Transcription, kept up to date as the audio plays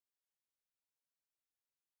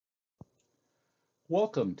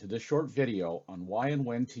Welcome to this short video on why and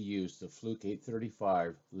when to use the Fluke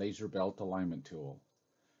 835 laser belt alignment tool.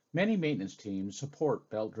 Many maintenance teams support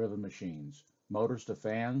belt-driven machines, motors to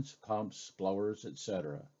fans, pumps, blowers,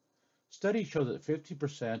 etc. Studies show that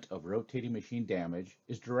 50% of rotating machine damage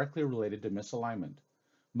is directly related to misalignment.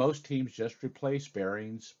 Most teams just replace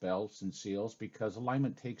bearings, belts, and seals because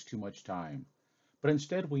alignment takes too much time. But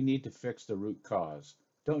instead we need to fix the root cause.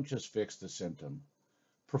 Don't just fix the symptom.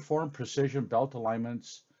 Perform precision belt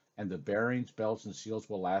alignments, and the bearings, belts, and seals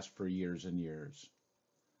will last for years and years.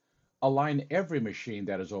 Align every machine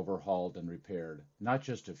that is overhauled and repaired, not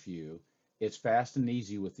just a few. It's fast and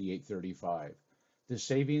easy with the 835. The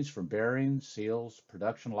savings from bearings, seals,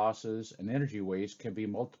 production losses, and energy waste can be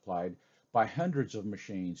multiplied by hundreds of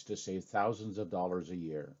machines to save thousands of dollars a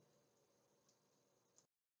year.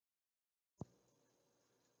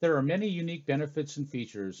 There are many unique benefits and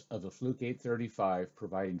features of the Fluke 835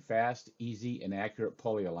 providing fast, easy, and accurate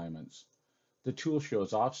pulley alignments. The tool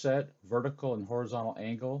shows offset, vertical, and horizontal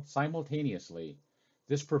angle simultaneously.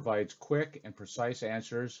 This provides quick and precise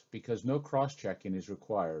answers because no cross-checking is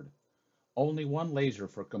required. Only one laser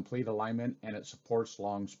for complete alignment, and it supports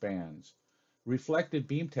long spans. Reflective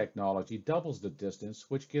beam technology doubles the distance,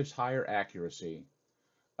 which gives higher accuracy.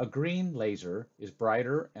 A green laser is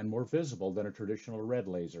brighter and more visible than a traditional red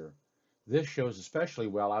laser. This shows especially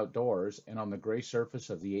well outdoors and on the gray surface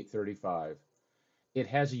of the 835. It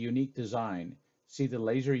has a unique design. See the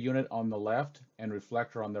laser unit on the left and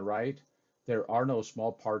reflector on the right? There are no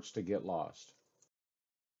small parts to get lost.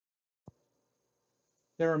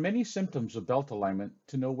 There are many symptoms of belt alignment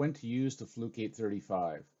to know when to use the Fluke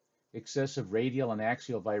 835. Excessive radial and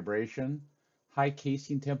axial vibration, high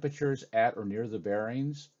casing temperatures at or near the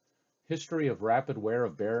bearings, history of rapid wear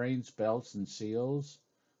of bearings, belts, and seals,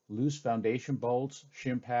 loose foundation bolts,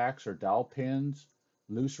 shim packs or dowel pins,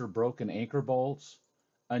 loose or broken anchor bolts,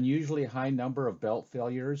 unusually high number of belt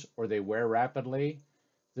failures or they wear rapidly,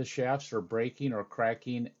 the shafts are breaking or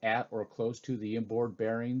cracking at or close to the inboard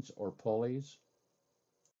bearings or pulleys.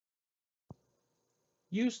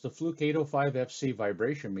 Use the Fluke 805 FC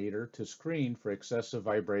vibration meter to screen for excessive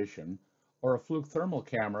vibration or a Fluke thermal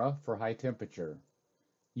camera for high temperature.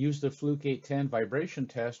 Use the Fluke 810 vibration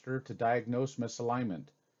tester to diagnose misalignment.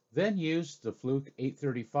 Then use the Fluke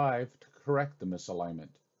 835 to correct the misalignment.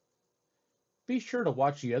 Be sure to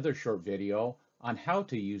watch the other short video on how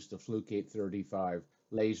to use the Fluke 835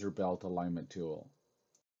 laser belt alignment tool.